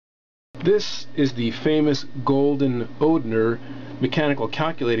This is the famous Golden Odhner mechanical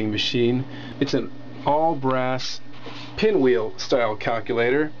calculating machine. It's an all-brass pinwheel style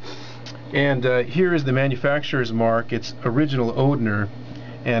calculator, and here is the manufacturer's mark. It's original Odhner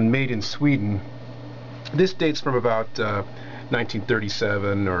and made in Sweden. This dates from about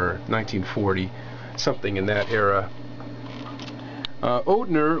 1937 or 1940, something in that era.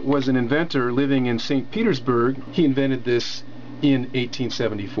 Odhner was an inventor living in St. Petersburg. He invented this in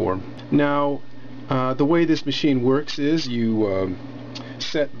 1874. Now, the way this machine works is you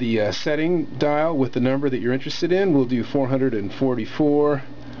set the setting dial with the number that you're interested in. We'll do 444,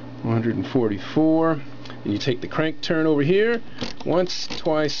 144, and you take the crank turn over here once,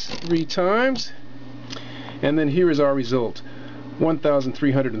 twice, 3 times, and then here is our result,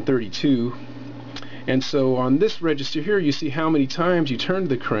 1,332. And so on this register here you see how many times you turned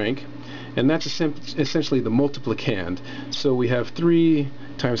the crank, and that's essentially the multiplicand. So we have 3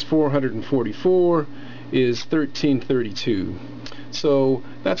 times 444 is 1332. So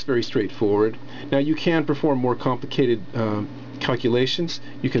that's very straightforward. Now you can perform more complicated calculations.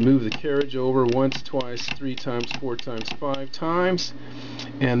 You can move the carriage over once, twice, 3 times, 4 times, 5 times,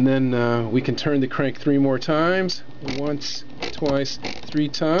 and then we can turn the crank 3 more times, once, twice, 3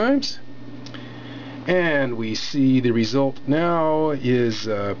 times. And we see the result now is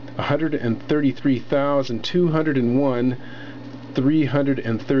 133,201,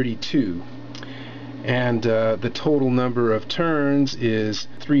 332. And the total number of turns is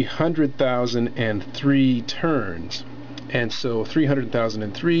 300,003 turns. And so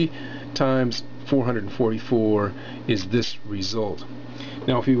 300,003 times 444 is this result.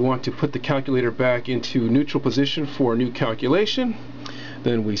 Now if you want to put the calculator back into neutral position for a new calculation,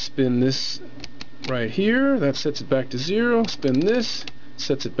 then we spin this right here, that sets it back to 0, spin this,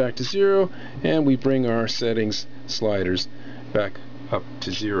 sets it back to 0, and we bring our settings sliders back up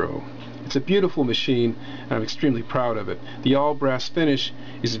to 0. It's a beautiful machine, and I'm extremely proud of it. The all brass finish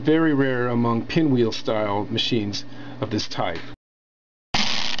is very rare among pinwheel style machines of this type.